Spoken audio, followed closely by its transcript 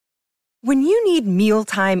When you need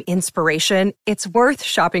mealtime inspiration, it's worth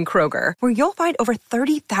shopping Kroger, where you'll find over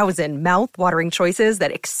 30,000 mouth-watering choices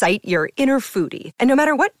that excite your inner foodie. And no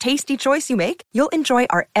matter what tasty choice you make, you'll enjoy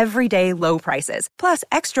our everyday low prices, plus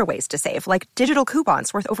extra ways to save, like digital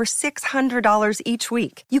coupons worth over $600 each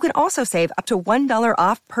week. You can also save up to $1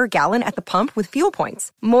 off per gallon at the pump with fuel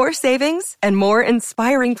points. More savings and more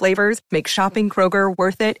inspiring flavors make shopping Kroger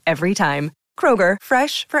worth it every time. Kroger,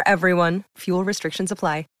 fresh for everyone. Fuel restrictions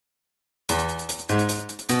apply.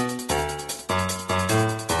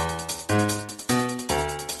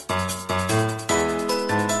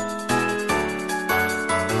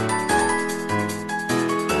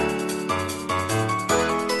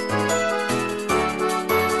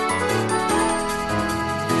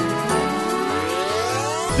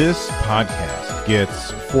 This podcast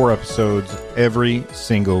gets 4 episodes every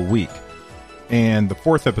single week. And the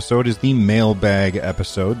 4th episode is the mailbag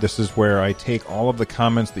episode. This is where I take all of the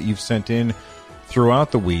comments that you've sent in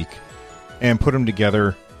throughout the week and put them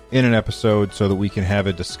together in an episode so that we can have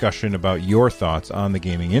a discussion about your thoughts on the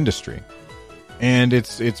gaming industry. And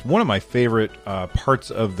it's one of my favorite parts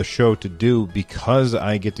of the show to do because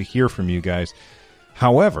I get to hear from you guys.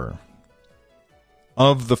 However,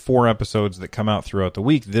 of the 4 episodes that come out throughout the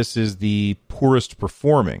week, this is the poorest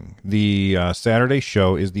performing. The Saturday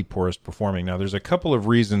show is the poorest performing. Now, there's a couple of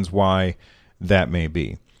reasons why that may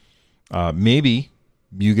be. Maybe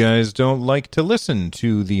you guys don't like to listen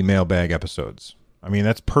to the mailbag episodes. I mean,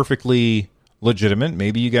 that's perfectly legitimate.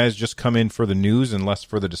 Maybe you guys just come in for the news and less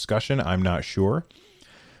for the discussion. I'm not sure.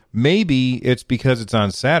 Maybe it's because it's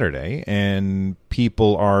on Saturday and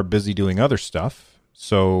people are busy doing other stuff,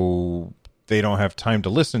 so they don't have time to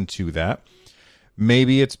listen to that.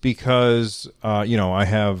 Maybe it's because, I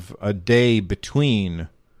have a day between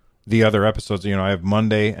the other episodes. I have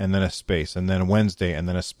Monday and then a space, and then Wednesday and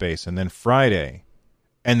then a space, and then Friday,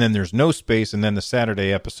 and then there's no space, and then the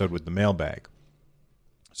Saturday episode with the mailbag.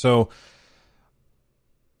 So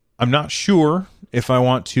I'm not sure if I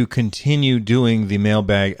want to continue doing the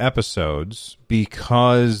mailbag episodes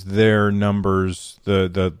because their numbers,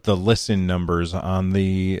 the listen numbers on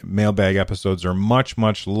the mailbag episodes are much,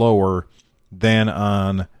 much lower than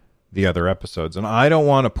on the other episodes. And I don't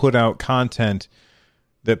want to put out content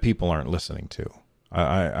that people aren't listening to.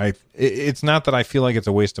 It's not that I feel like it's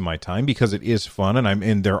a waste of my time, because it is fun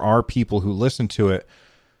and there are people who listen to it.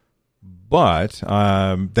 But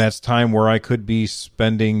that's time where I could be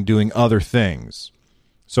spending doing other things.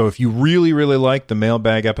 So if you really, really like the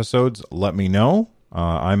mailbag episodes, let me know.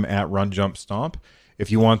 I'm at Run Jump Stomp. If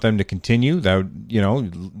you want them to continue,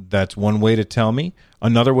 that's one way to tell me.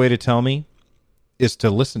 Another way to tell me is to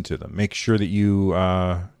listen to them. Make sure that you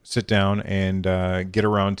sit down and get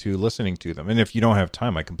around to listening to them. And if you don't have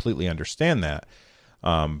time, I completely understand that.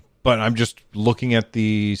 But I'm just looking at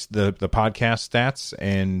the podcast stats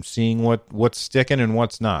and seeing what's sticking and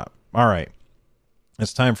what's not. All right.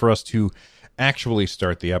 It's time for us to actually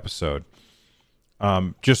start the episode.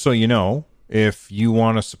 Just so you know, if you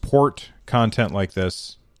want to support content like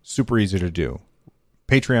this, super easy to do.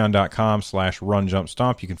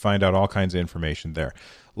 Patreon.com/runjumpstomp. You can find out all kinds of information there.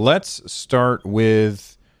 Let's start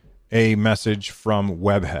with a message from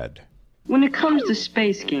Webhead. When it comes to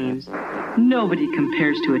space games, nobody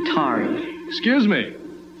compares to Atari. Excuse me.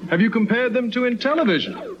 Have you compared them to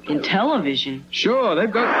Intellivision? Intellivision? Sure,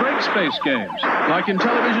 they've got great space games, like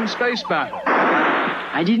Intellivision Space Battle.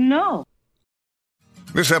 I didn't know.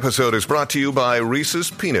 This episode is brought to you by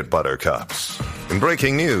Reese's Peanut Butter Cups. In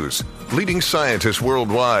breaking news, leading scientists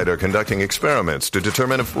worldwide are conducting experiments to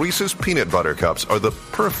determine if Reese's Peanut Butter Cups are the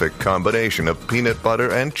perfect combination of peanut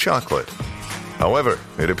butter and chocolate. However,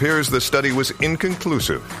 it appears the study was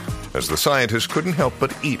inconclusive, as the scientists couldn't help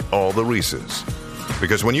but eat all the Reese's.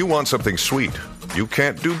 Because when you want something sweet, you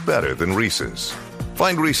can't do better than Reese's.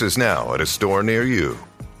 Find Reese's now at a store near you.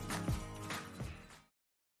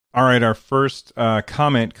 All right, our first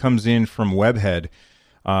comment comes in from Webhead.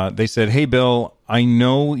 They said, "Hey, Bill, I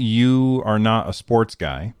know you are not a sports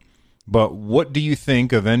guy, but what do you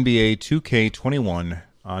think of NBA 2K21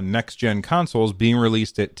 on next-gen consoles being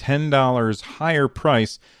released at $10 higher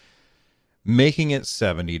price, making it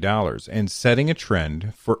 $70, and setting a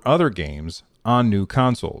trend for other games on new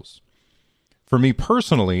consoles? For me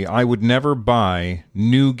personally, I would never buy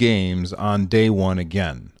new games on day one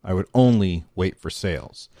again. I would only wait for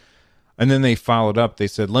sales." And then they followed up. They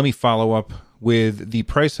said, "Let me follow up with the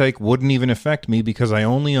price hike wouldn't even affect me because I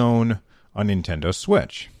only own a Nintendo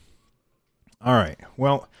Switch." All right.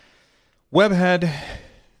 Well, Webhead,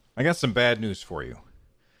 I got some bad news for you.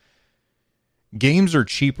 Games are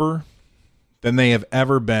cheaper than they have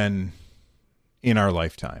ever been in our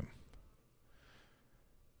lifetime.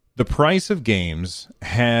 the price of games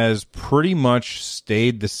has pretty much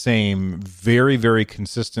stayed the same very, very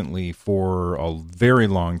consistently for a very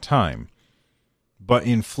long time. But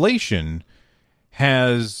inflation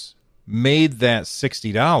has made that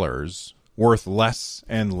 $60 worth less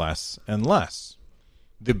and less and less.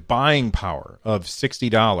 The buying power of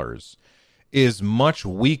 $60 is much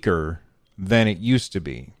weaker than it used to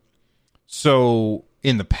be. So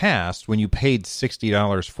in the past, when you paid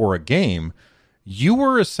 $60 for a game, you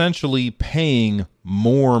were essentially paying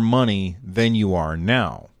more money than you are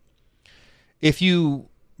now. If you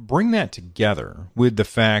bring that together with the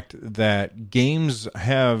fact that games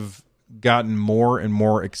have gotten more and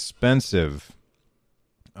more expensive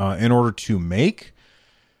in order to make,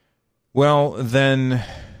 well, then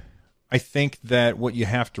I think that what you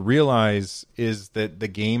have to realize is that the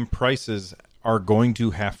game prices are going to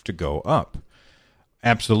have to go up.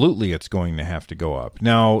 Absolutely, it's going to have to go up.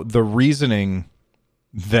 Now, the reasoning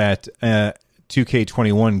that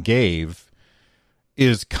 2K21 gave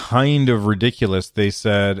is kind of ridiculous. They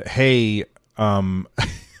said, hey,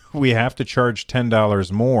 we have to charge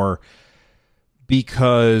 $10 more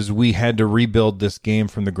because we had to rebuild this game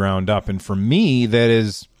from the ground up. And for me, that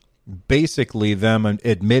is basically them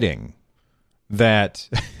admitting that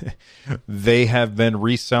they have been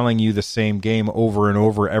reselling you the same game over and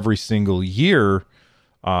over every single year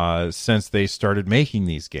since they started making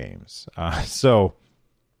these games. So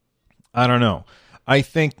I don't know. I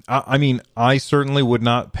think, I mean, I certainly would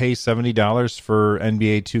not pay $70 for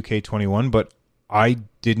NBA 2K21, but I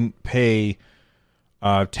didn't pay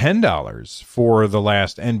 $10 for the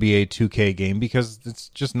last NBA 2K game because it's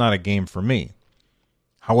just not a game for me.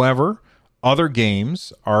 However, other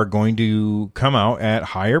games are going to come out at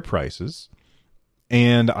higher prices,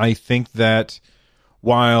 and I think that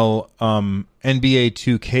while NBA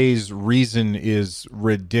 2K's reason is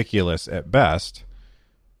ridiculous at best,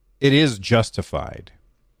 it is justified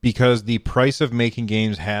because the price of making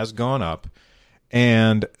games has gone up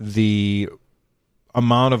and the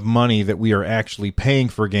amount of money that we are actually paying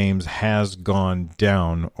for games has gone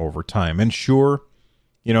down over time. And sure,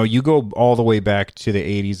 you know, you go all the way back to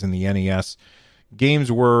the 80s and the NES,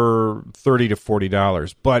 games were $30 to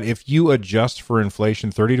 $40. But if you adjust for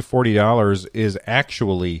inflation, $30 to $40 is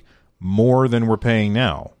actually more than we're paying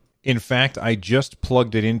now. In fact, I just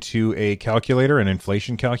plugged it into a calculator, an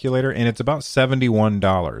inflation calculator, and it's about $71. $30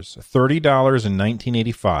 in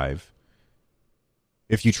 1985.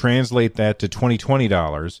 If you translate that to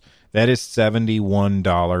 $2020, that is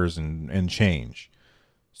 $71 and change.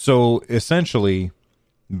 So essentially,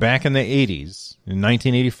 back in the 80s, in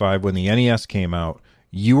 1985, when the NES came out,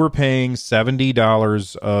 you were paying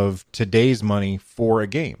 $70 of today's money for a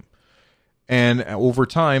game. And over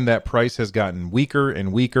time, that price has gotten weaker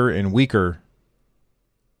and weaker and weaker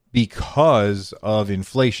because of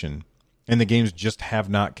inflation. And the games just have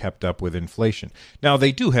not kept up with inflation. Now,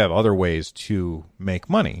 they do have other ways to make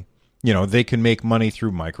money. You know, they can make money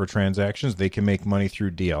through microtransactions. They can make money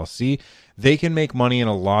through DLC. They can make money in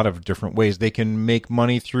a lot of different ways. They can make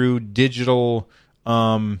money through digital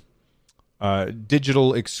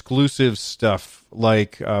exclusive stuff,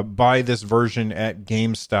 like buy this version at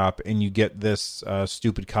GameStop and you get this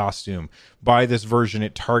stupid costume. Buy this version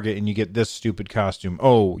at Target and you get this stupid costume.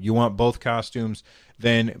 Oh, you want both costumes?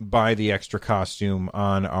 Then buy the extra costume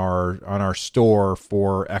on our store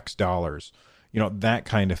for X dollars. You know, that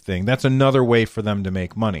kind of thing. That's another way for them to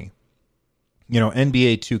make money. You know,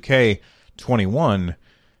 NBA 2K21,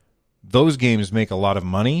 those games make a lot of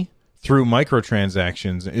money through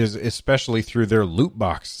microtransactions, especially through their loot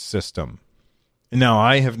box system. Now,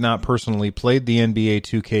 I have not personally played the NBA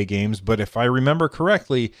 2K games, but if I remember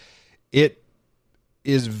correctly, it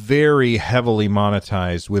is very heavily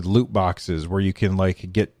monetized with loot boxes where you can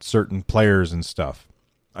like get certain players and stuff.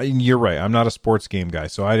 You're right. I'm not a sports game guy,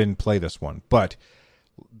 so I didn't play this one. But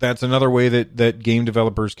that's another way that game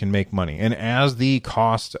developers can make money. And as the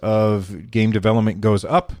cost of game development goes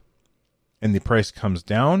up and the price comes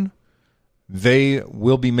down, they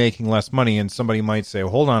will be making less money. And somebody might say,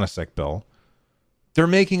 hold on a sec, Bill. They're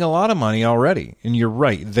making a lot of money already. And you're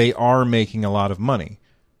right. They are making a lot of money.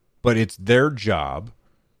 But it's their job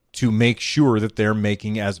to make sure that they're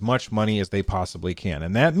making as much money as they possibly can.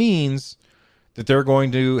 And that means that they're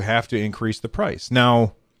going to have to increase the price.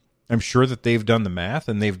 Now, I'm sure that they've done the math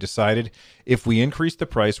and they've decided if we increase the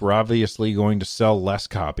price, we're obviously going to sell less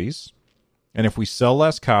copies. And if we sell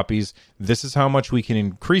less copies, this is how much we can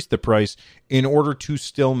increase the price in order to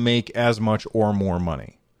still make as much or more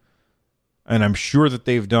money. And I'm sure that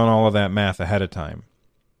they've done all of that math ahead of time.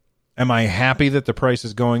 Am I happy that the price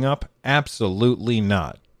is going up? Absolutely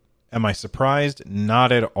not. Am I surprised?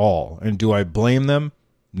 Not at all. And do I blame them?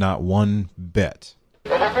 not one bit.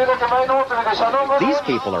 These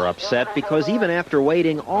people are upset because even after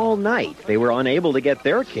waiting all night, they were unable to get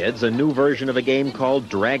their kids a new version of a game called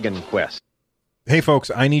Dragon Quest. Hey, folks,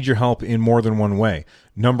 I need your help in more than one way.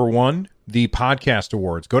 Number one, the Podcast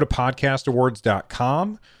Awards. Go to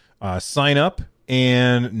podcastawards.com, sign up,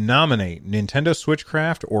 and nominate Nintendo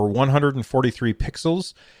Switchcraft or 143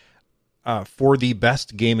 Pixels for the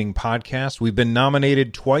best gaming podcast. We've been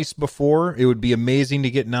nominated twice before. It would be amazing to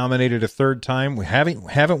get nominated a third time. We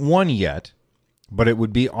haven't won yet, but it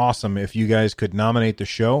would be awesome if you guys could nominate the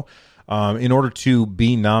show. In order to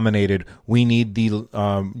be nominated, we need you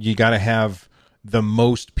got to have the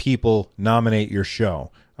most people nominate your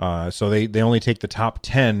show. So they only take the top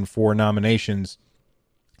 10 for nominations.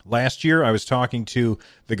 Last year, I was talking to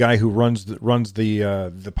the guy who runs the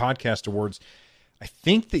Podcast Awards. I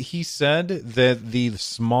think that he said that the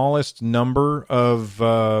smallest number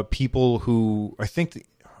of people who, I think,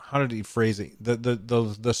 how did he phrase it?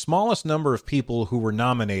 The smallest number of people who were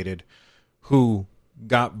nominated who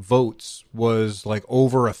got votes was like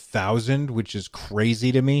over 1,000, which is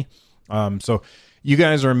crazy to me. So you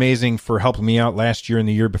guys are amazing for helping me out last year and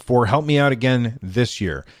the year before. Help me out again this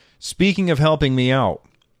year. Speaking of helping me out,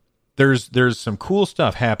 there's some cool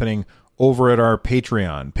stuff happening over at our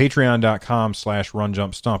Patreon,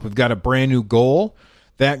 patreon.com/runjumpstomp. We've got a brand new goal.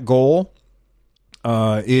 That goal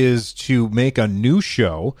is to make a new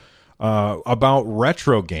show about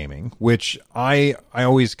retro gaming, which I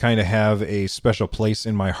always kind of have a special place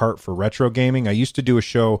in my heart for retro gaming. I used to do a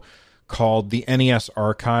show called the NES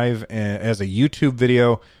Archive as a YouTube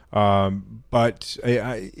video, but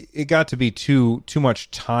it got to be too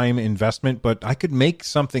much time investment, but I could make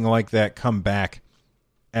something like that come back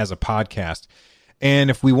as a podcast. And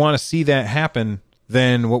if we want to see that happen,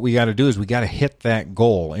 then what we got to do is we got to hit that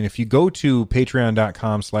goal. And if you go to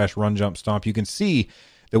patreon.com/runjumpstomp, you can see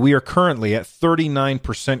that we are currently at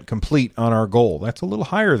 39% complete on our goal. That's a little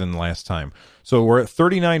higher than last time. So we're at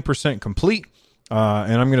 39% complete.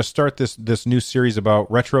 And I'm going to start this new series about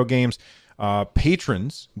retro games.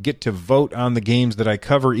 Patrons get to vote on the games that I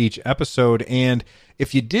cover each episode. And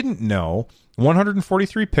if you didn't know,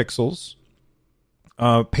 143 Pixels,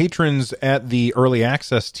 patrons at the early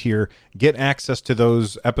access tier get access to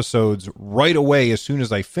those episodes right away as soon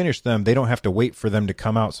as I finish them. They don't have to wait for them to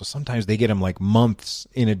come out. So sometimes they get them like months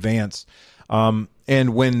in advance. And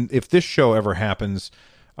if this show ever happens,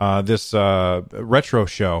 this retro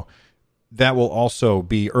show, that will also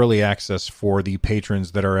be early access for the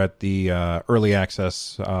patrons that are at the early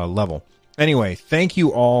access level. Anyway, thank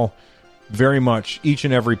you all very much, each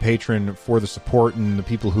and every patron, for the support, and the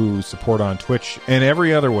people who support on Twitch and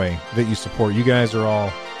every other way that you support. You guys are all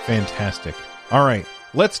fantastic. All right,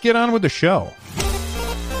 let's get on with the show.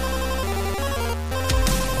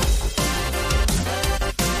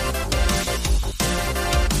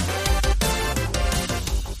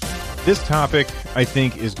 This topic, I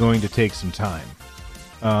think, is going to take some time.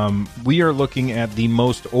 We are looking at the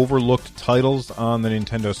most overlooked titles on the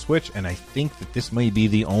Nintendo Switch, and I think that this may be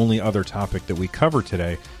the only other topic that we cover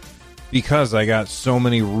today, because I got so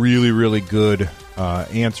many really, really good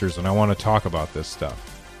answers, and I want to talk about this stuff.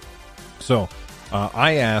 So,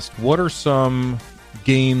 I asked, what are some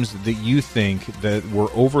games that you think that were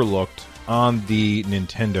overlooked on the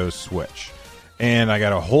Nintendo Switch? And I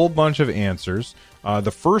got a whole bunch of answers.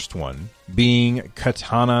 The first one being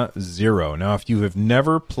Katana Zero. Now, if you have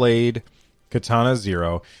never played Katana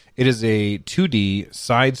Zero, it is a 2D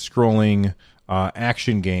side-scrolling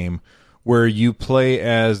action game where you play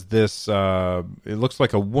as this, it looks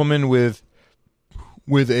like a woman with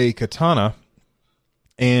a katana,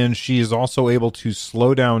 and she is also able to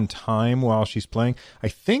slow down time while she's playing. I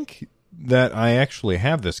think that I actually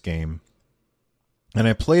have this game, and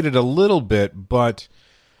I played it a little bit, but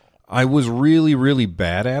I was really, really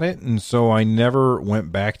bad at it, and so I never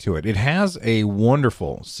went back to it. It has a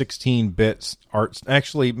wonderful 16-bit art,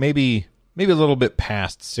 actually maybe a little bit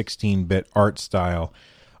past 16-bit art style.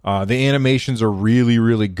 The animations are really,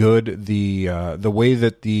 really good. The way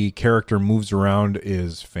that the character moves around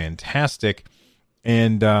is fantastic,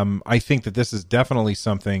 and I think that this is definitely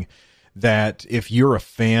something that if you're a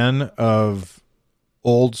fan of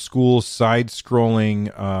old school side-scrolling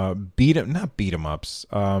not beat 'em ups,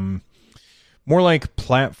 more like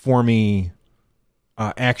platformy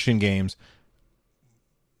action games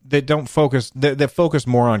that don't focus that focus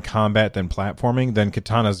more on combat than platforming, then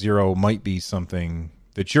Katana Zero might be something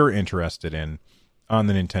that you're interested in on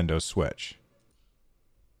the Nintendo Switch.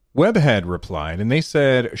 Webhead replied, and they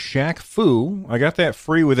said, Shaq Fu, I got that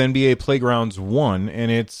free with NBA Playgrounds 1, and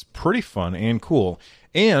it's pretty fun and cool.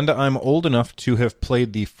 And I'm old enough to have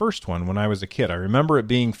played the first one when I was a kid. I remember it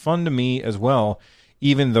being fun to me as well,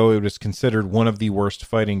 even though it was considered one of the worst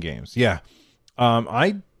fighting games. Yeah,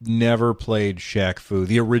 I never played Shaq Fu,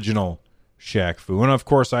 the original Shaq Fu. And of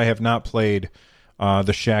course, I have not played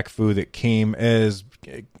the Shaq Fu that came as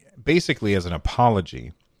basically as an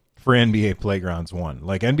apology for NBA Playgrounds 1.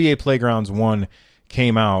 Like, NBA Playgrounds 1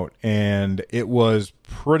 came out, and it was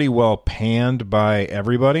pretty well panned by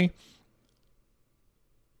everybody.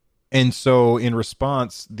 And so in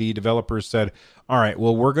response, the developers said, all right,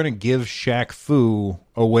 well, we're going to give Shaq Fu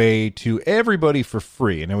away to everybody for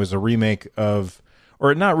free. And it was a remake of,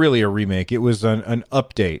 or not really a remake, it was an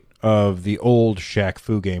update of the old Shaq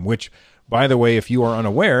Fu game, which, by the way, if you are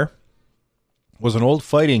unaware, was an old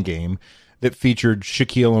fighting game that featured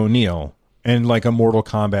Shaquille O'Neal and like a Mortal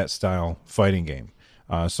Kombat style fighting game.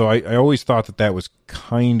 So I always thought that was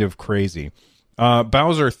kind of crazy.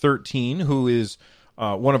 Bowser13, who is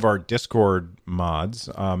one of our Discord mods.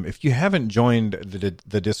 If you haven't joined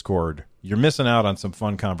the Discord, you're missing out on some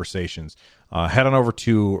fun conversations. Head on over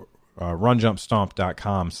to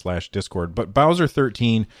runjumpstomp.com/Discord. But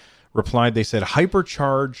Bowser13 replied, they said,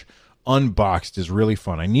 Hypercharge Unboxed is really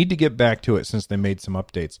fun. I need to get back to it since they made some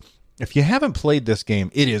updates. If you haven't played this game,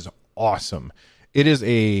 it is awesome. It is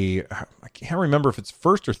I can't remember if it's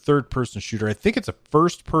first or third person shooter. I think it's a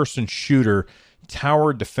first person shooter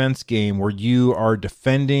tower defense game where you are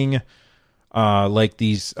defending like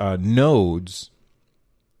these nodes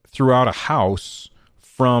throughout a house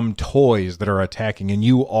from toys that are attacking, and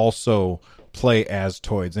you also play as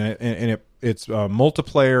toys. And it's a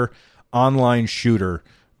multiplayer online shooter,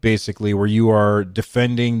 basically, where you are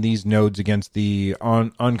defending these nodes against the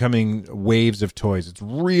oncoming waves of toys. It's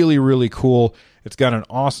really, really cool. It's got an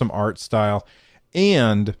awesome art style,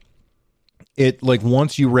 and it, like,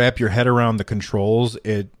 once you wrap your head around the controls,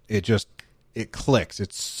 it clicks.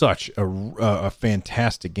 It's such a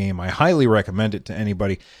fantastic game. I highly recommend it to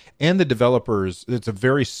anybody. And the developers, it's a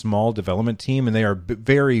very small development team, and they are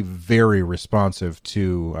very, very responsive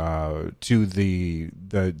to the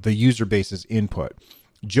user base's input.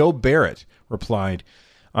 Joe Barrett replied,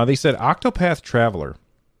 they said, Octopath Traveler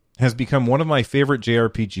has become one of my favorite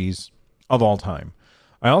JRPGs of all time.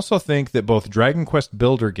 I also think that both Dragon Quest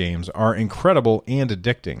Builder games are incredible and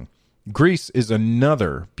addicting. Grease is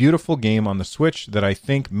another beautiful game on the Switch that I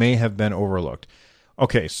think may have been overlooked.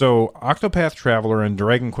 Okay, so Octopath Traveler and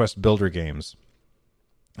Dragon Quest Builder games,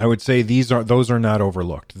 I would say those are not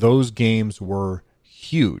overlooked. Those games were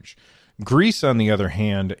huge. Grease, on the other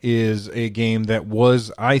hand, is a game that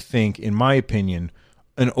was, I think, in my opinion,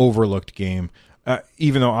 an overlooked game.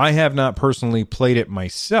 Even though I have not personally played it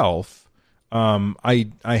myself,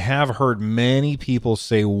 I have heard many people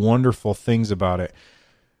say wonderful things about it.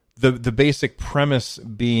 The basic premise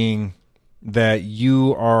being that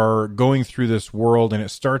you are going through this world, and it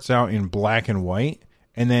starts out in black and white,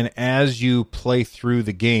 and then as you play through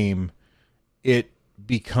the game, it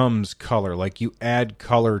becomes color. Like, you add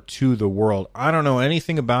color to the world. I don't know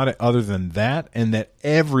anything about it other than that, and that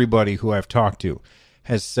everybody who I've talked to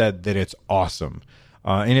has said that it's awesome.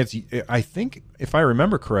 And I think, if I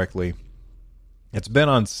remember correctly, it's been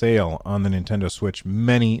on sale on the Nintendo Switch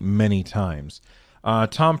many, many times.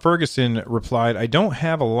 Tom Ferguson replied, I don't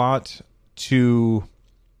have a lot to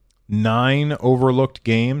 9 overlooked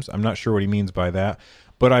games. I'm not sure what he means by that,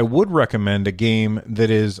 but I would recommend a game that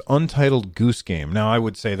is Untitled Goose Game. Now, I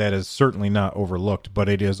would say that is certainly not overlooked, but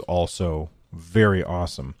it is also very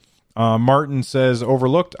awesome. Martin says,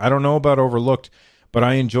 overlooked? I don't know about overlooked, but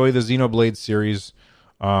I enjoy the Xenoblade series.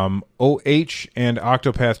 OH and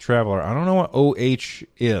Octopath Traveler. I don't know what OH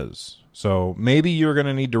is, so maybe you're going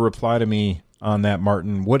to need to reply to me on that,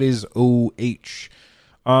 Martin. What is OH?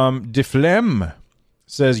 Deflem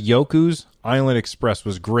says Yoku's Island Express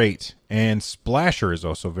was great, and Splasher is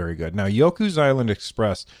also very good. Now, Yoku's Island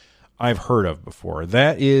Express I've heard of before.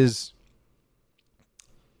 That is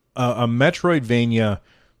a Metroidvania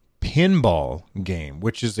pinball game,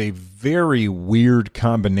 which is a very weird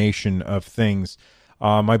combination of things.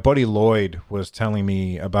 My buddy Lloyd was telling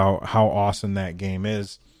me about how awesome that game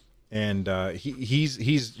is, and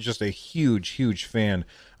he's just a huge fan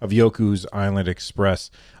of Yoku's Island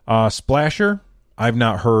Express. Splasher, I've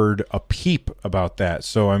not heard a peep about that,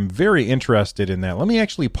 so I'm very interested in that. Let me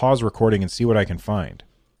actually pause recording and see what I can find.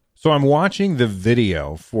 So I'm watching the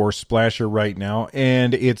video for Splasher right now,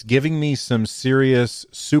 and it's giving me some serious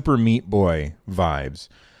Super Meat Boy vibes.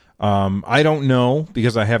 I don't know,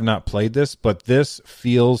 because I have not played this, but this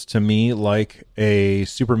feels to me like a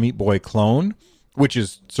Super Meat Boy clone, which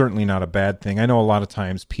is certainly not a bad thing. I know a lot of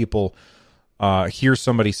times people hear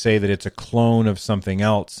somebody say that it's a clone of something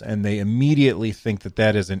else, and they immediately think that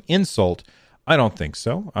that is an insult. I don't think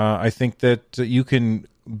so. I think that you can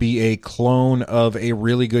be a clone of a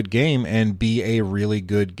really good game and be a really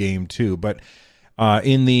good game too. But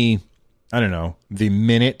in the, I don't know, the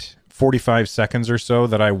minute, 45 seconds or so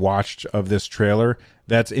that I watched of this trailer,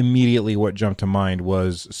 that's immediately what jumped to mind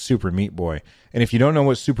was Super Meat Boy. And if you don't know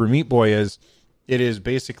what Super Meat Boy is, it is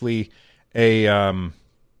basically a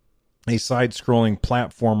side-scrolling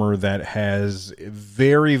platformer that has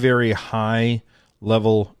very, very high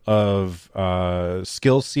level of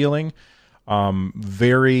skill ceiling,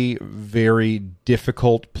 very, very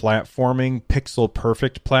difficult platforming, pixel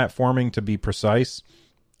perfect platforming to be precise,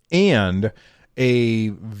 and a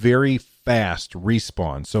very fast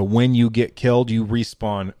respawn. So when you get killed, you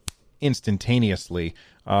respawn instantaneously,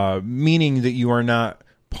 meaning that you are not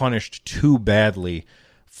punished too badly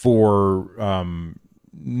for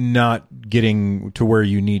not getting to where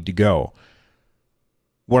you need to go.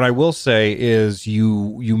 What I will say is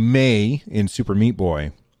you may, in Super Meat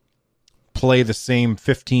Boy, play the same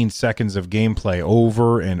 15 seconds of gameplay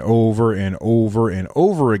over and over and over and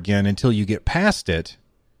over again until you get past it.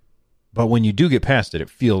 But when you do get past it, it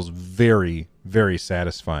feels very, very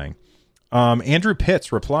satisfying. Andrew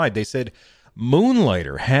Pitts replied. They said,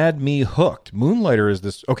 Moonlighter had me hooked. Moonlighter is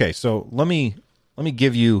this... Okay, so let me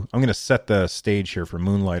give you... I'm going to set the stage here for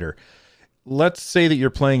Moonlighter. Let's say that you're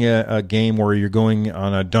playing a game where you're going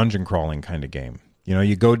on a dungeon crawling kind of game. You know,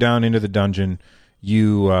 you go down into the dungeon,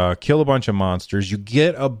 you kill a bunch of monsters, you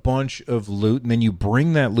get a bunch of loot, and then you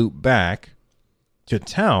bring that loot back to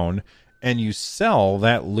town, and you sell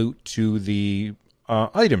that loot to the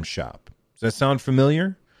item shop. Does that sound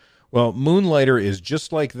familiar? Well, Moonlighter is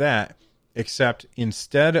just like that, except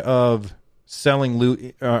instead of selling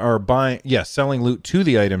loot selling loot to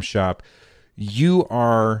the item shop, you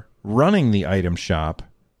are running the item shop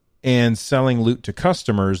and selling loot to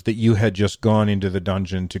customers that you had just gone into the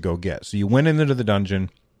dungeon to go get. So you went into the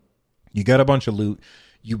dungeon, you got a bunch of loot,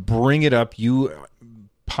 you bring it up, you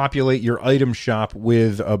populate your item shop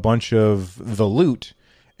with a bunch of the loot,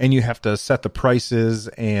 and you have to set the prices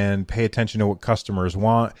and pay attention to what customers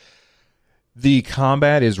want. The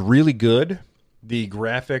combat is really good. The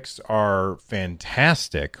graphics are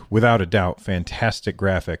fantastic, without a doubt, fantastic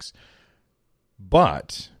graphics.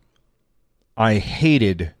 But I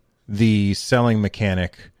hated the selling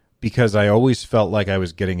mechanic because I always felt like I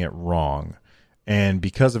was getting it wrong. And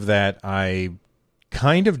because of that, I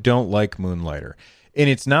kind of don't like Moonlighter. And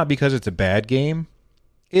it's not because it's a bad game.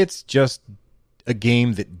 It's just a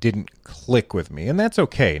game that didn't click with me. And that's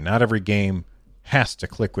okay. Not every game has to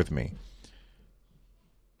click with me.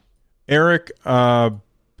 Eric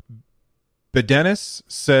Bedenis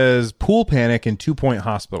says Pool Panic and 2 Point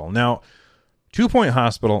Hospital. Now, 2 Point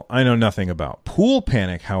Hospital, I know nothing about. Pool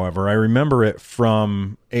Panic, however, I remember it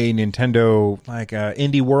from a Nintendo, like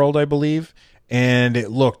Indie World, I believe, and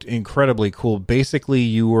it looked incredibly cool. Basically,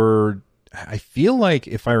 you were, I feel like,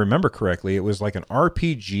 if I remember correctly, it was like an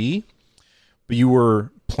RPG, but you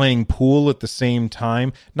were playing pool at the same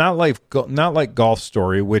time. Not like Golf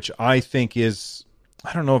Story, which I think is,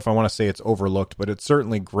 I don't know if I want to say it's overlooked, but it's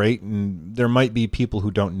certainly great, and there might be people who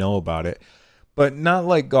don't know about it. But not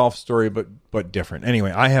like Golf Story, but different. Anyway,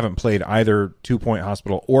 I haven't played either 2 Point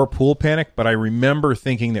Hospital or Pool Panic, but I remember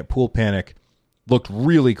thinking that Pool Panic looked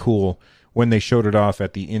really cool when they showed it off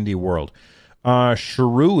at the Indie World.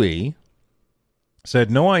 Sharui said,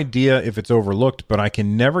 no idea if it's overlooked, but I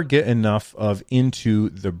can never get enough of Into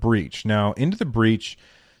the Breach. Now, Into the Breach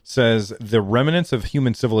says the remnants of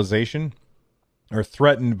human civilization are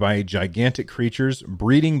threatened by gigantic creatures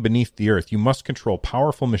breeding beneath the earth. You must control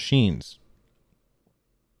powerful machines.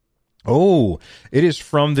 Oh, it is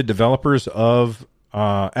from the developers of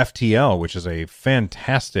FTL, which is a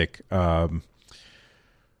fantastic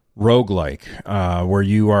roguelike where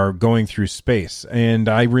you are going through space. And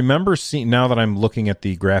I remember seeing, now that I'm looking at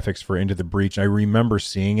the graphics for Into the Breach, I remember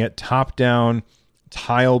seeing it. Top-down,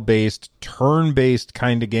 tile-based, turn-based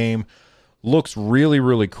kind of game. Looks really,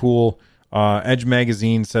 really cool. Edge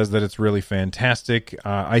Magazine says that it's really fantastic.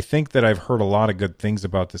 I think that I've heard a lot of good things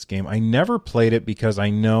about this game. I never played it because I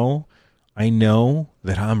know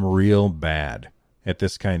that I'm real bad at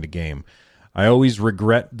this kind of game. I always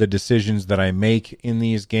regret the decisions that I make in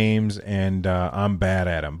these games, and I'm bad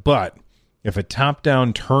at them. But if a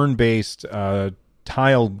top-down, turn-based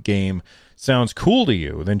tile game sounds cool to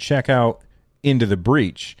you, then check out Into the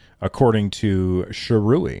Breach, according to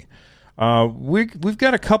Sharui. We've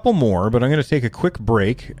got a couple more, but I'm going to take a quick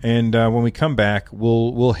break, and when we come back,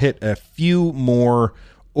 we'll hit a few more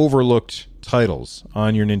overlooked titles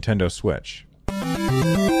on your Nintendo Switch.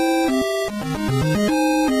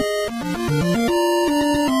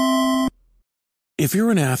 If you're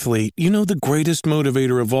an athlete, you know the greatest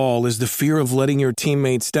motivator of all is the fear of letting your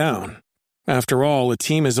teammates down. After all, a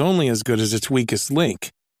team is only as good as its weakest link.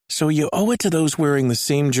 So you owe it to those wearing the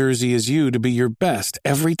same jersey as you to be your best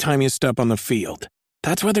every time you step on the field.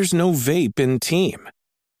 That's why there's no vape in team.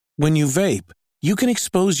 When you vape, you can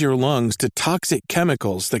expose your lungs to toxic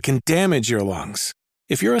chemicals that can damage your lungs.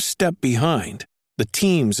 If you're a step behind, the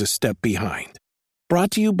team's a step behind.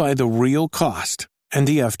 Brought to you by The Real Cost and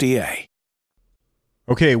the FDA.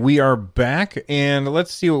 Okay, we are back, and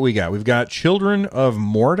let's see what we got. We've got Children of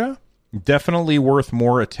Morta. Definitely worth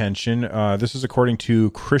more attention. This is according to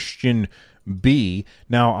Christian B.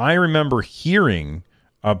 Now, I remember hearing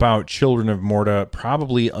about Children of Morta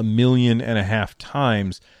probably 1.5 million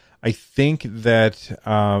times. I think that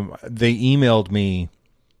they emailed me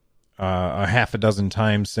a half a dozen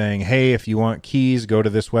times saying, hey, if you want keys, go to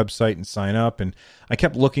this website and sign up. And I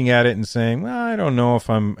kept looking at it and saying, well, I don't know if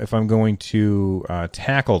I'm going to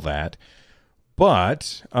tackle that.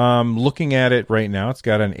 But looking at it right now, it's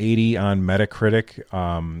got an 80 on Metacritic.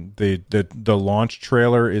 The launch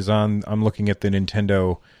trailer is on. I'm looking at the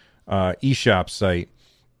Nintendo eShop site,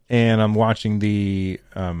 and I'm watching the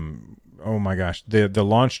the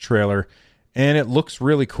launch trailer, and it looks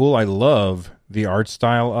really cool. I love the art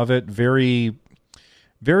style of it. Very,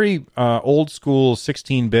 very old school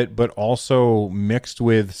 16-bit, but also mixed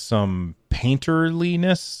with some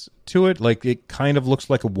painterliness to it. Like it kind of looks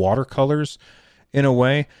like watercolors in a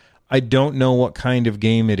way. I don't know what kind of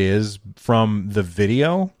game it is from the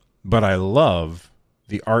video, but I love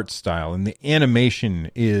the art style, and the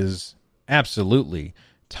animation is absolutely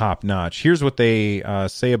top-notch. Here's what they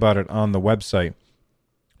say about it on the website.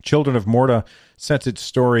 Children of Morta sets its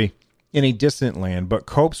story in a distant land, but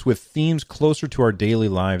copes with themes closer to our daily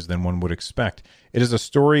lives than one would expect. It is a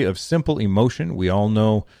story of simple emotion we all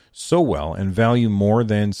know so well and value more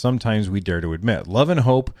than sometimes we dare to admit. Love and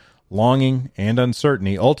hope, longing and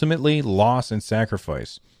uncertainty, ultimately loss and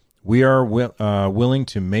sacrifice. We are willing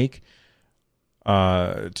to make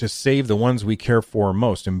to save the ones we care for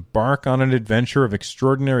most. Embark on an adventure of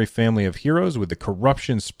extraordinary family of heroes with the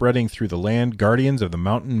corruption spreading through the land. Guardians of the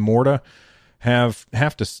Mountain Morta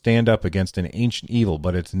have to stand up against an ancient evil,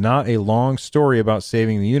 but it's not a long story about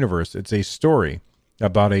saving the universe. It's a story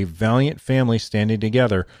about a valiant family standing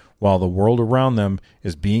together while the world around them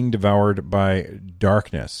is being devoured by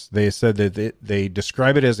darkness. They said that they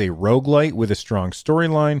describe it as a roguelite with a strong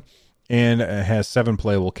storyline, and it has 7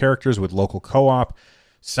 playable characters with local co-op.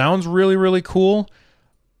 Sounds really, really cool.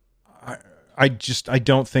 I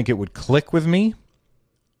don't think it would click with me,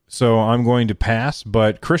 so I'm going to pass.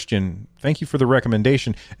 But Christian, thank you for the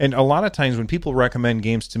recommendation. And a lot of times when people recommend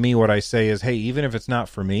games to me, what I say is, hey, even if it's not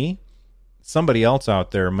for me, somebody else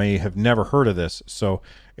out there may have never heard of this. So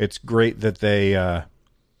it's great that they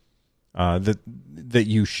that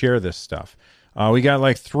you share this stuff. We got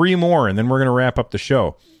like 3 more, and then we're going to wrap up the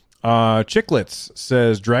show. Chicklets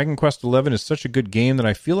says, Dragon Quest XI is such a good game that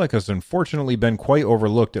I feel like has unfortunately been quite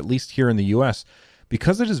overlooked, at least here in the U.S.,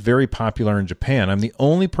 because it is very popular in Japan. I'm the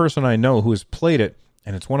only person I know who has played it,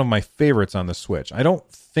 and it's one of my favorites on the Switch. I don't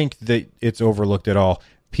think that it's overlooked at all.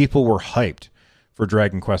 People were hyped for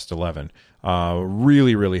Dragon Quest XI.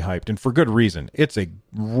 Really, really hyped, and for good reason. It's a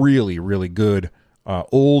really, really good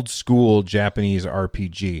old school Japanese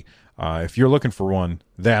RPG. If you're looking for one,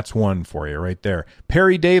 that's one for you right there.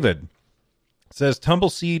 Perry David says,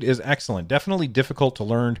 Tumbleseed is excellent. Definitely difficult to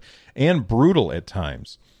learn and brutal at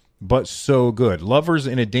times, but so good. Lovers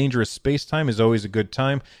in a dangerous space-time is always a good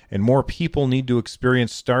time, and more people need to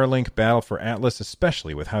experience Starlink Battle for Atlas,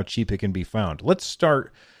 especially with how cheap it can be found. Let's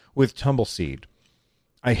start with Tumbleseed.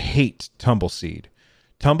 I hate Tumbleseed.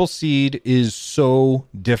 Tumbleseed is so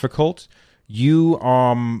difficult. You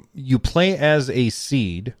play as a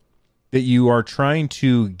seed that you are trying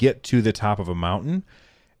to get to the top of a mountain,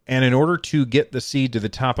 and in order to get the seed to the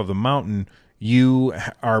top of the mountain, you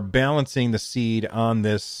are balancing the seed on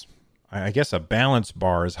this, I guess a balance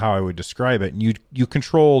bar is how I would describe it, and you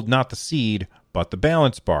control not the seed, but the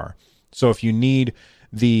balance bar. So if you need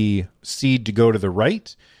the seed to go to the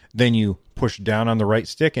right, then you push down on the right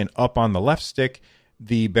stick and up on the left stick.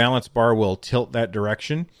 The balance bar will tilt that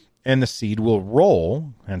direction, and the seed will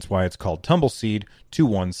roll, hence why it's called Tumbleseed, to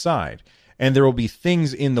one side. And there will be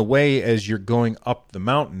things in the way as you're going up the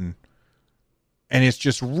mountain, and it's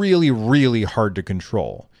just really, really hard to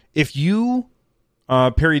control. If you,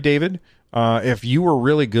 Perry David, if you were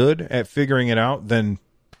really good at figuring it out, then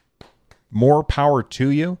more power to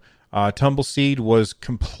you. Tumbleseed was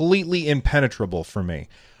completely impenetrable for me.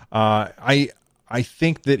 I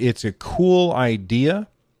think that it's a cool idea,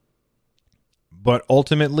 but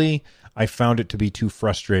ultimately, I found it to be too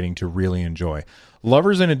frustrating to really enjoy.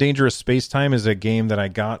 Lovers in a Dangerous Space-Time is a game that I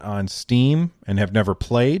got on Steam and have never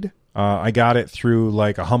played. I got it through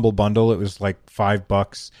like a Humble Bundle. It was like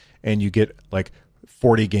 $5, and you get like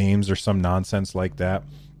 40 games or some nonsense like that.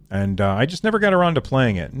 And I just never got around to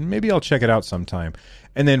playing it. Maybe I'll check it out sometime.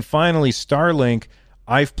 And then finally, Starlink.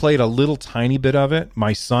 I've played a little tiny bit of it.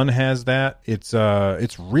 My son has that. It's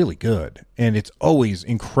really good, and it's always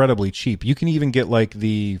incredibly cheap. You can even get like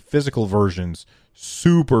the physical versions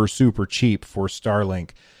super, super cheap for Starlink,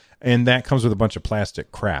 and that comes with a bunch of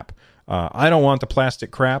plastic crap. I don't want the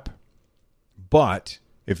plastic crap, but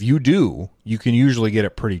if you do, you can usually get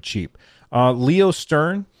it pretty cheap. Leo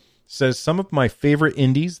Stern says, some of my favorite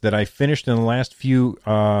indies that I finished in the last few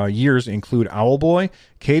years include Owlboy,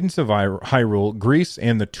 Cadence of Hyrule, Grease,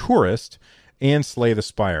 and The Tourist, and Slay the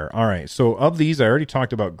Spire. All right, so of these, I already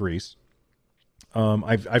talked about Grease.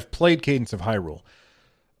 I've played Cadence of Hyrule.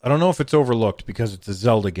 I don't know if it's overlooked because it's a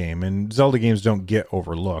Zelda game, and Zelda games don't get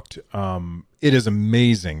overlooked. It is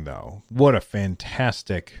amazing, though. What a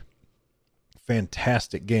fantastic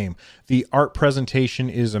game. The art presentation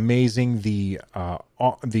is amazing. The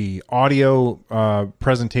audio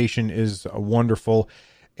presentation is wonderful,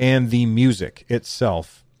 and the music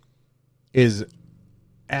itself is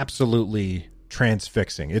absolutely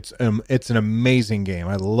transfixing. It's an amazing game.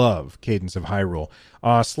 I love Cadence of Hyrule.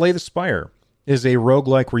 Slay the Spire is a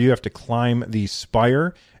roguelike where you have to climb the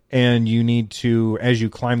spire, and you need to, as you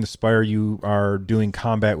climb the spire, you are doing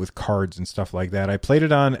combat with cards and stuff like that. I played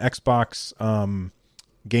it on Xbox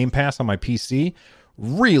Game Pass on my PC.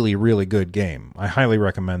 Really, really good game. I highly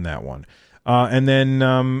recommend that one. And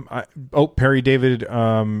then, Perry David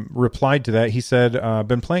replied to that. He said,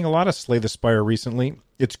 been playing a lot of Slay the Spire recently.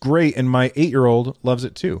 It's great, and my 8-year-old loves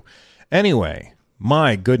it too. Anyway,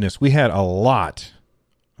 my goodness, we had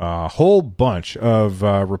a whole bunch of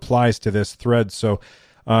replies to this thread, so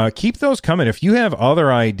keep those coming. If you have other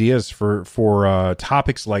ideas for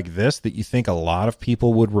topics like this that you think a lot of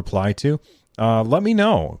people would reply to, let me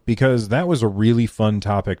know, because that was a really fun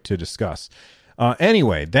topic to discuss.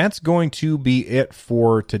 Anyway, that's going to be it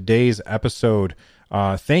for today's episode.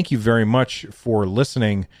 Thank you very much for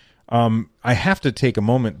listening. I have to take a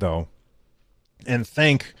moment, though, and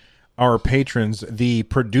thank our patrons, the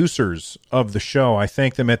producers of the show. I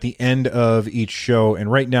thank them at the end of each show,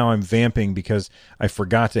 and right now I'm vamping because I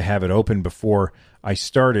forgot to have it open before I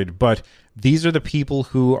started, but these are the people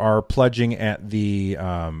who are pledging at the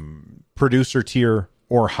producer tier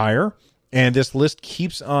or higher, and this list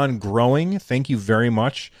keeps on growing. Thank you very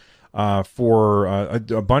much for a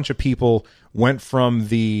bunch of people went from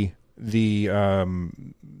the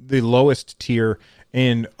lowest tier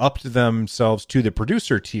and upped themselves to the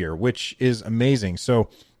producer tier, which is amazing. So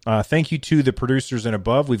thank you to the producers and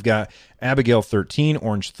above. We've got Abigail 13,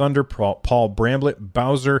 Orange Thunder, Paul Bramblett,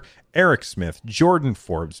 Bowser, Eric Smith, Jordan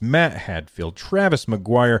Forbes, Matt Hadfield, Travis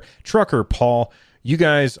McGuire, Trucker Paul. You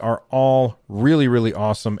guys are all really, really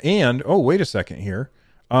awesome. And, oh, wait a second here.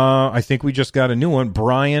 I think we just got a new one,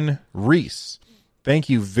 Brian Reese. Thank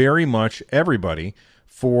you very much, everybody,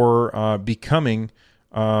 for becoming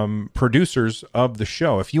producers of the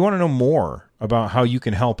show. If you want to know more about how you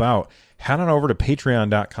can help out, head on over to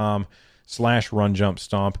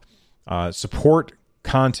patreon.com/runjumpstomp. Support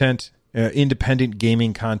content, independent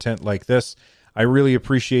gaming content like this. I really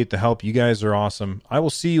appreciate the help. You guys are awesome. I will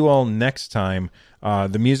see you all next time.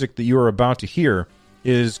 The music that you are about to hear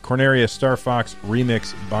is Corneria Star Fox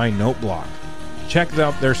remix by Noteblock. Check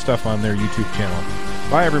out their stuff on their YouTube channel.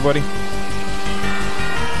 Bye, everybody.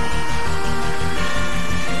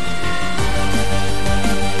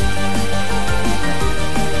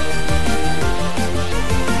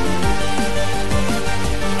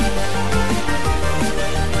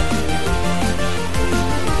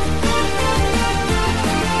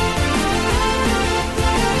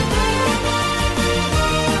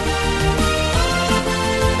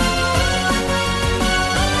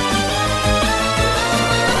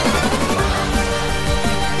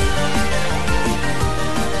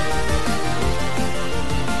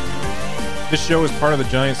 This show is part of the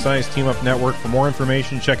Giant Science Team Up Network. For more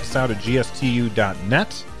information, check us out at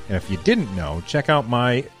gstu.net. And if you didn't know, check out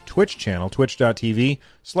my Twitch channel,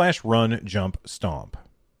 twitch.tv/runjumpstomp.